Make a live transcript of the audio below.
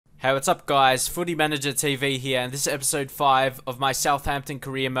Hey, what's up guys? Footy Manager TV here, and this is episode 5 of my Southampton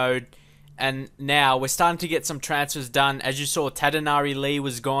career mode. And now we're starting to get some transfers done. As you saw, Tadanari Lee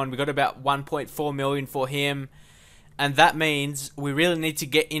was gone. We got about 1.4 million for him. And that means we really need to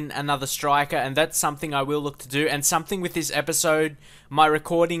get in another striker, and that's something I will look to do. And something with this episode, my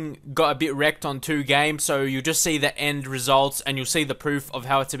recording got a bit wrecked on 2 games, so you'll just see the end results and you'll see the proof of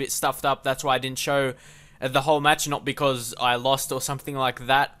how it's a bit stuffed up. That's why I didn't show the whole match, not because I lost or something like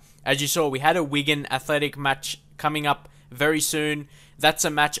that. As you saw, we had a Wigan Athletic match coming up very soon. That's a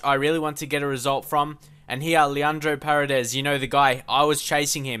match I really want to get a result from. And here, Leandro Paredes, you know the guy, I was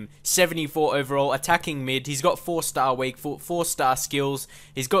chasing him. 74 overall, attacking mid. He's got 4-star weak foot, 4-star skills.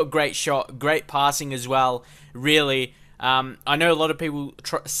 He's got great shot, great passing as well. Really, I know a lot of people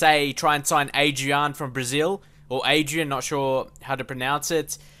try and sign Adrian from Brazil. Or Adrian, not sure how to pronounce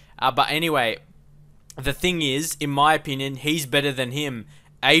it. But anyway, the thing is, in my opinion, he's better than him.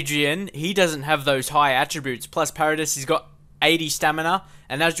 Adrian, he doesn't have those high attributes. Plus, Paredes, he's got 80 stamina.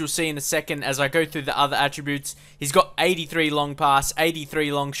 And as you'll see in a second, as I go through the other attributes, he's got 83 long pass,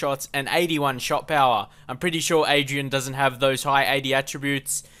 83 long shots, and 81 shot power. I'm pretty sure Adrian doesn't have those high 80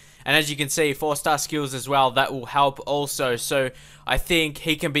 attributes. And as you can see, 4-star skills as well. That will help also. So I think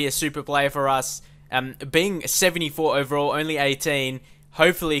he can be a super player for us. Being 74 overall, only 18...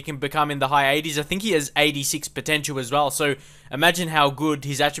 hopefully he can become in the high 80s. I think he has 86 potential as well. So imagine how good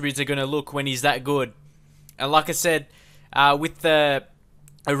his attributes are going to look when he's that good. And like I said, with a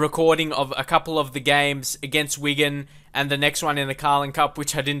recording of a couple of the games against Wigan and the next one in the Carling Cup,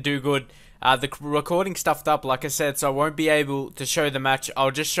 which I didn't do good, the recording stuffed up, like I said, so I won't be able to show the match.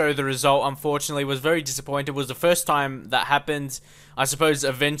 I'll just show the result. Unfortunately, was very disappointed. It was the first time that happened. I suppose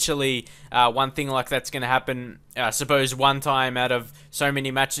eventually one thing like that's going to happen, I suppose one time out of so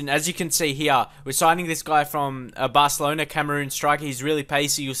many matches. And as you can see here, we're signing this guy from Barcelona, Cameroon striker. He's really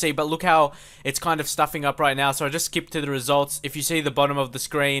pacey, you'll see. But look how it's kind of stuffing up right now. So I just skipped to the results. If you see the bottom of the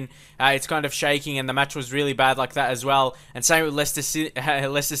screen, it's kind of shaking, and the match was really bad like that as well. And same with Leicester City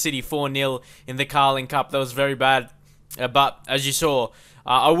 4-0 in the Carling Cup. That was very bad. But as you saw,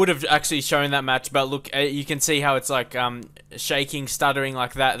 I would have actually shown that match, but look, you can see how it's like shaking, stuttering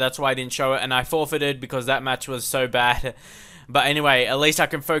like that. That's why I didn't show it, and I forfeited because that match was so bad. But anyway, at least I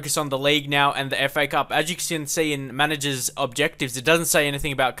can focus on the league now and the FA Cup. As you can see in manager's objectives, it doesn't say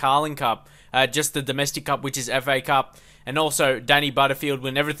anything about Carling Cup, just the domestic cup, which is FA Cup. And also Danny Butterfield,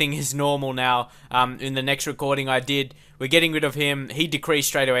 when everything is normal now. In the next recording I did, we're getting rid of him. He decreased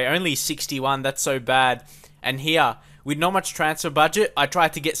straight away, only 61. That's so bad. And here, with not much transfer budget, I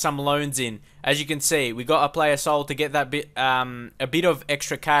tried to get some loans in. As you can see, we got a player sold to get that a bit of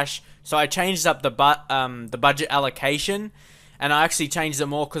extra cash. So I changed up the budget allocation, and I actually changed it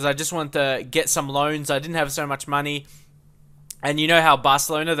more because I just wanted to get some loans. I didn't have so much money. And you know how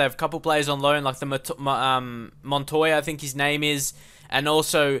Barcelona, they have a couple players on loan, like the Montoya, I think his name is, and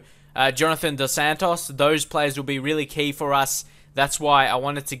also Jonathan Dos Santos. Those players will be really key for us. That's why I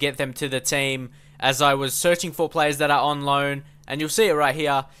wanted to get them to the team, as I was searching for players that are on loan. And you'll see it right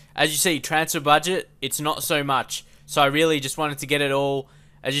here. As you see, transfer budget, it's not so much. So I really just wanted to get it all.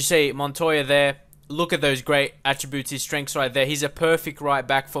 As you see, Montoya there. Look at those great attributes, his strengths right there. He's a perfect right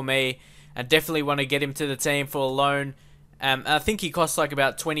back for me. And definitely want to get him to the team for a loan. I think he costs like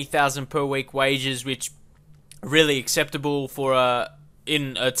about 20,000 per week wages, which really acceptable for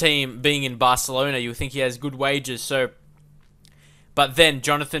in a team being in Barcelona. You think he has good wages. So, but then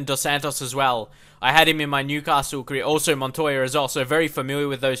Jonathan Dos Santos as well. I had him in my Newcastle career. Also Montoya as well. So very familiar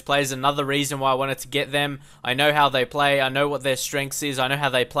with those players. Another reason why I wanted to get them. I know how they play. I know what their strengths is. I know how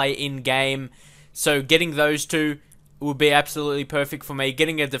they play in game. So getting those two would be absolutely perfect for me.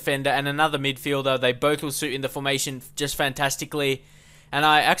 Getting a defender and another midfielder, they both will suit in the formation just fantastically. And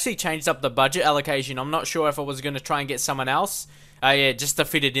I actually changed up the budget allocation. I'm not sure if I was going to try and get someone else. Yeah, just to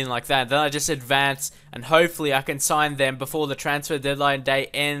fit it in like that. Then I just advance, and hopefully I can sign them before the transfer deadline day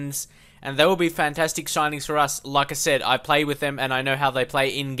ends. And they will be fantastic signings for us. Like I said, I play with them and I know how they play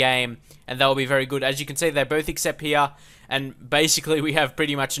in-game. And they will be very good. As you can see, they both accept here. And basically we have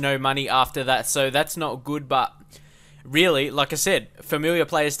pretty much no money after that. So that's not good, but really, like I said, familiar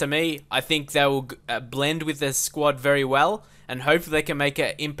players to me. I think they will blend with the squad very well. And hopefully they can make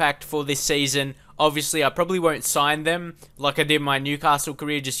an impact for this season. Obviously, I probably won't sign them like I did in my Newcastle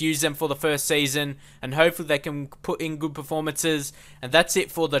career. Just use them for the first season. And hopefully they can put in good performances. And that's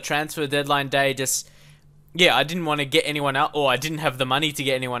it for the transfer deadline day. Just, yeah, I didn't want to get anyone else. Or I didn't have the money to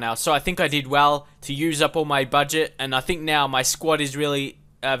get anyone else. So I think I did well to use up all my budget. And I think now my squad is really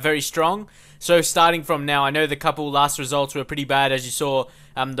very strong. So starting from now, I know the couple last results were pretty bad, as you saw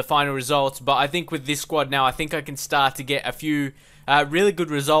the final results. But I think with this squad now, I think I can start to get a few Really good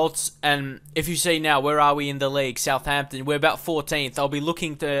results, and if you see now, where are we in the league? Southampton, we're about 14th. I'll be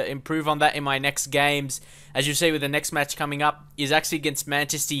looking to improve on that in my next games. As you see, with the next match coming up is actually against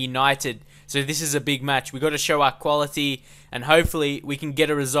Manchester United. So this is a big match. We've got to show our quality, and hopefully we can get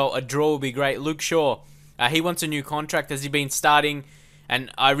a result. A draw will be great. Luke Shaw, he wants a new contract as he's been starting,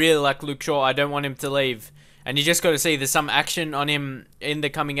 and I really like Luke Shaw. I don't want him to leave. And you just got to see there's some action on him in the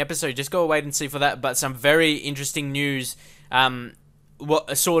coming episode. Just go wait and see for that. But some very interesting news.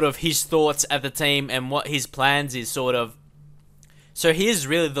 What sort of his thoughts at the team and what his plans is sort of. So here's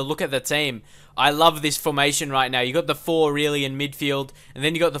really the look at the team. I love this formation right now. You got the four really in midfield, and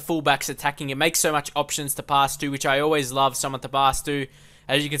then you got the fullbacks attacking. It makes so much options to pass to, which I always love someone to pass to.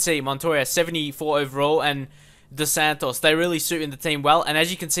 As you can see, Montoya 74 overall, and Dos Santos, they really suit in the team well. And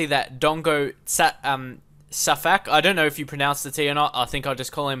as you can see, that Dongo Safak, I don't know if you pronounce the T or not. I think I'll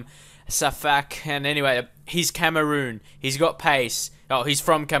just call him Safak. And anyway, he's Cameroon. He's got pace. Oh, he's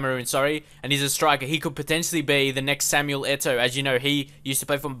from Cameroon, sorry. And he's a striker. He could potentially be the next Samuel Eto'o. As you know, he used to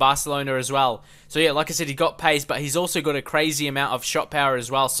play for Barcelona as well. So yeah, like I said, he got pace, but he's also got a crazy amount of shot power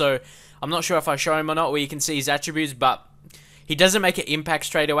as well. So I'm not sure if I show him or not where you can see his attributes, but he doesn't make an impact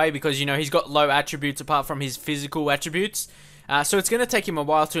straight away because, you know, he's got low attributes apart from his physical attributes. So it's going to take him a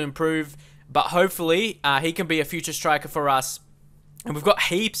while to improve, but hopefully he can be a future striker for us. And we've got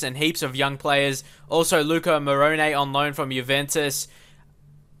heaps and heaps of young players. Also, Luca Morone on loan from Juventus.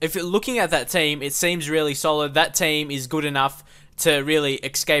 If you're looking at that team, it seems really solid. That team is good enough to really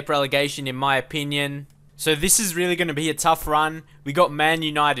escape relegation, in my opinion. So this is really going to be a tough run. We got Man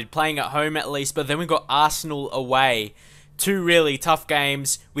United playing at home at least, but then we got Arsenal away. Two really tough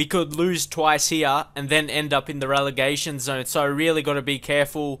games. We could lose twice here and then end up in the relegation zone. So I really got to be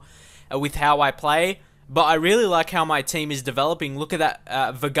careful with how I play. But I really like how my team is developing. Look at that,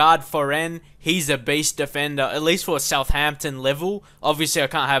 Vagard Foren. He's a beast defender, at least for a Southampton level. Obviously, I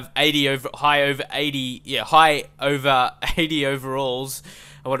can't have high over 80 overalls.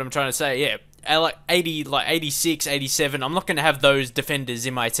 What I'm trying to say, yeah, like 80, like 86, 87. I'm not going to have those defenders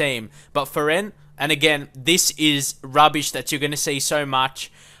in my team. But Foren, and again, this is rubbish that you're going to see so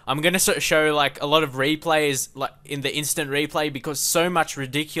much. I'm going to show like a lot of replays like in the instant replay because so much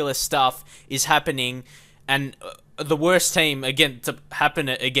ridiculous stuff is happening, and the worst team again to happen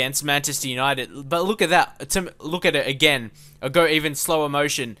against Manchester United. But look at that. To look at it again. I'll go even slower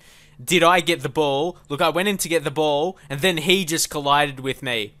motion. Did I get the ball? Look, I went in to get the ball and then he just collided with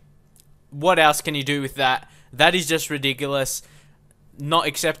me. What else can you do with that? That is just ridiculous. Not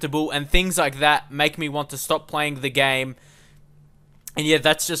acceptable, and things like that make me want to stop playing the game. And yeah,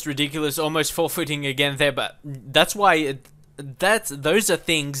 that's just ridiculous, almost forfeiting again there, but that's why, those are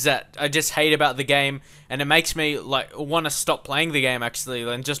things that I just hate about the game, and it makes me, like, want to stop playing the game, actually,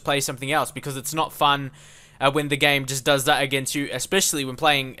 and just play something else, because it's not fun when the game just does that against you, especially when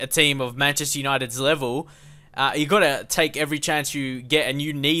playing a team of Manchester United's level. You gotta take every chance you get, and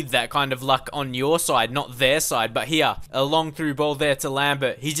you need that kind of luck on your side, not their side. But here, a long through ball there to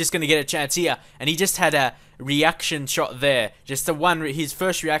Lambert. He's just gonna get a chance here, and he just had a reaction shot there. Just the one, his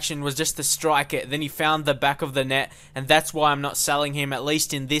first reaction was just to strike it. Then he found the back of the net, and that's why I'm not selling him, at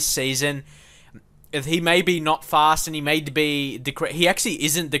least in this season. He may be not fast, and he may be he actually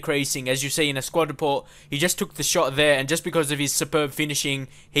isn't decreasing, as you see in a squad report. He just took the shot there, and just because of his superb finishing,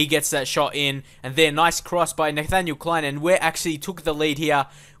 he gets that shot in. And there, nice cross by Nathaniel Klein, and we actually took the lead here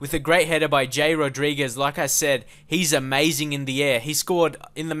with a great header by Jay Rodriguez. Like I said, he's amazing in the air. He scored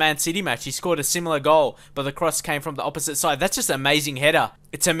in the Man City match. He scored a similar goal, but the cross came from the opposite side. That's just an amazing header.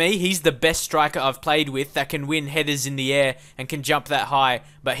 To me, he's the best striker I've played with that can win headers in the air and can jump that high.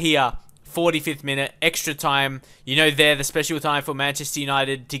 But here, 45th minute, extra time, you know, there, the special time for Manchester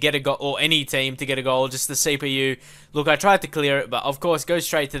United to get a goal, or any team to get a goal, just the CPU. Look, I tried to clear it, but of course, goes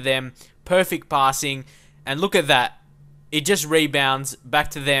straight to them. Perfect passing, and look at that. It just rebounds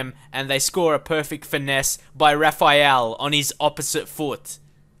back to them, and they score a perfect finesse by Raphael on his opposite foot.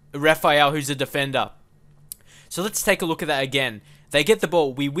 Raphael, who's a defender. So let's take a look at that again. They get the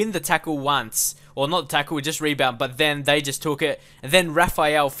ball, we win the tackle once, or not the tackle, we just rebound, but then they just took it, and then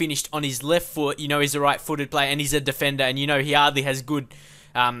Raphael finished on his left foot. You know, he's a right-footed player, and he's a defender, and you know, he hardly has good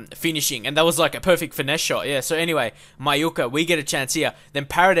finishing, and that was like a perfect finesse shot. Yeah, so anyway, Mayuka, we get a chance here. Then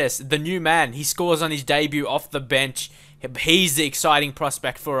Paredes, the new man, he scores on his debut off the bench. He's the exciting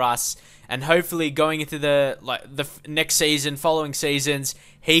prospect for us, and hopefully going into the next season, following seasons,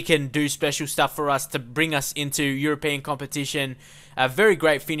 he can do special stuff for us to bring us into European competition. A very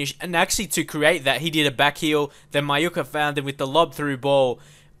great finish, and actually to create that, he did a back heel. Then Mayuka found him with the lob through ball.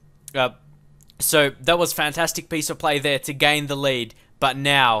 So that was a fantastic piece of play there to gain the lead. But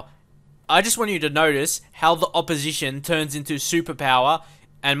now, I just want you to notice how the opposition turns into superpower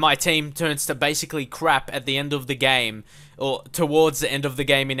and my team turns to basically crap at the end of the game, or towards the end of the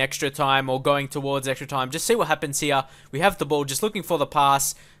game in extra time, or going towards extra time. Just see what happens here. We have the ball, just looking for the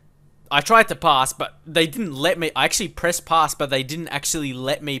pass. I tried to pass, but they didn't let me. I actually pressed pass, but they didn't actually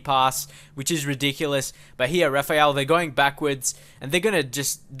let me pass, which is ridiculous. But here, Rafael, they're going backwards, and they're going to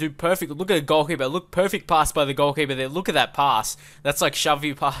just do perfect. Look at the goalkeeper. Look, perfect pass by the goalkeeper there. Look at that pass. That's like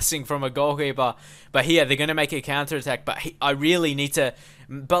shovey passing from a goalkeeper. But here, they're going to make a counter-attack, but I really need to...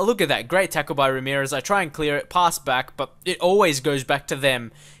 But look at that. Great tackle by Ramirez. I try and clear it, pass back, but it always goes back to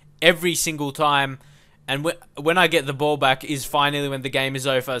them every single time. And when I get the ball back is finally when the game is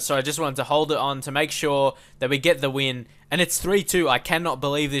over. So I just wanted to hold it on to make sure that we get the win. And it's 3-2. I cannot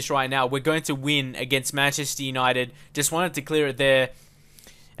believe this right now. We're going to win against Manchester United. Just wanted to clear it there.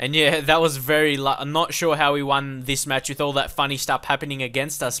 And yeah, that was very... I'm not sure how we won this match with all that funny stuff happening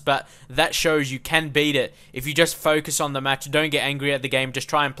against us. But that shows you can beat it if you just focus on the match. Don't get angry at the game. Just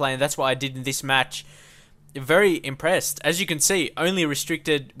try and play. And that's what I did in this match. Very impressed. As you can see, only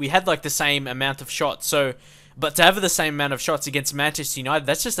restricted. We had like the same amount of shots. So, but to have the same amount of shots against Manchester United,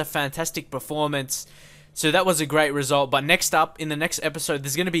 that's just a fantastic performance. So that was a great result. But next up, in the next episode,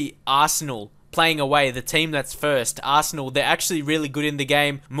 there's going to be Arsenal playing away, the team that's first. Arsenal, they're actually really good in the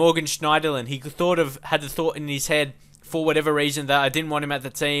game. Morgan Schneiderlin, he had the thought in his head, for whatever reason, that I didn't want him at the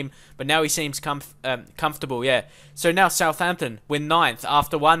team, but now he seems comfortable, yeah. So now Southampton, we're 9th.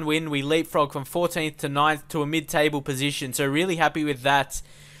 After one win, we leapfrog from 14th to 9th to a mid-table position, so really happy with that.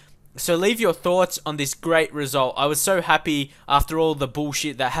 So leave your thoughts on this great result. I was so happy after all the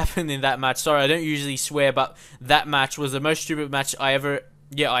bullshit that happened in that match. Sorry, I don't usually swear, but that match was the most stupid match I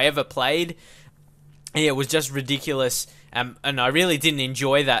ever played. Yeah, it was just ridiculous, and I really didn't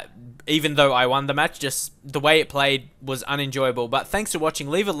enjoy that. Even though I won the match, just the way it played was unenjoyable. But thanks for watching.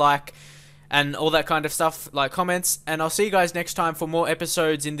 Leave a like and all that kind of stuff, like comments, and I'll see you guys next time for more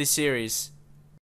episodes in this series.